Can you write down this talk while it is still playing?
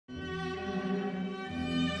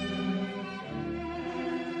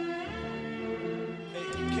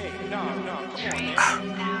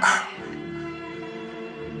Yeah,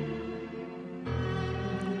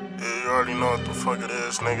 you already know what the fuck it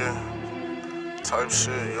is, nigga. Type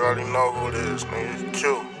shit, you already know who it is, nigga.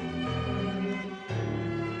 Q.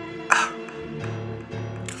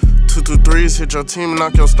 223s hit your team and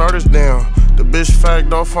knock your starters down. The bitch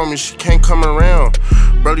fagged off on me, she can't come around.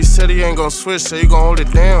 Brody said he ain't gon' switch, said he gon' hold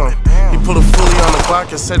it down. He put a fully on the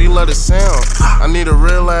Glock and said he let it sound. I need a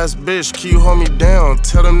real ass bitch, can you hold me down?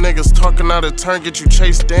 Tell them niggas talking out of turn, get you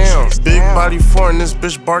chased down. Big body foreign, this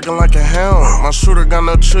bitch barking like a hound. My shooter got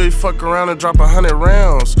no chill, he fuck around and drop 100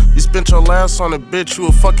 rounds. You spent your last on a bitch, you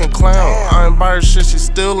a fucking clown. I ain't buy her shit, she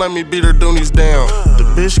still let me beat her doonies down. The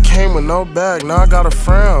bitch came with no bag, now I got a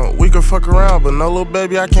frown. We could fuck around, but no little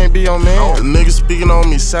baby, I can't be your man. The niggas speaking on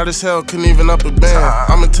me, sad as hell, couldn't even up a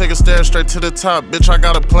band. I'ma take a stare straight to the top, bitch, I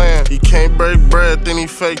got a plan. He can't break bread, then he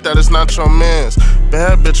fake, that is not your man's.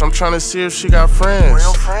 Bad bitch, I'm tryna see if she got friends.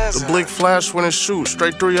 The blick flash when it shoot,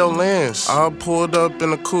 straight through your lens. I pulled up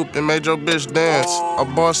in the coupe and made your bitch dance. I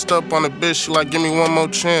bossed up on the bitch, she like, give me one more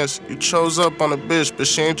chance. You chose up on the bitch, but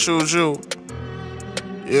she ain't choose you.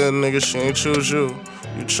 Yeah, nigga, she ain't choose you.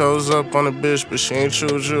 You chose up on the bitch, but she ain't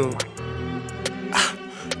choose you.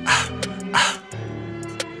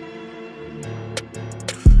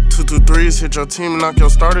 223s hit your team and knock your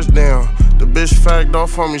starters down. The bitch fagged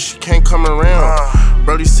off on me, she can't come around.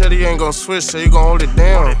 Brody said he ain't gon' switch, said he gon' hold it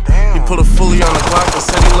down. He put a fully on the Glock and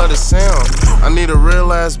said he let it sound. I need a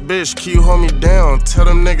real ass bitch, can you hold me down? Tell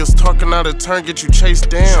them niggas talking out of turn, get you chased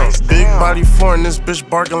down. Big body foreign, this bitch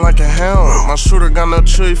barking like a hound. My shooter got no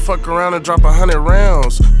chill, he fuck around and drop 100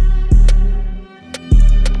 rounds.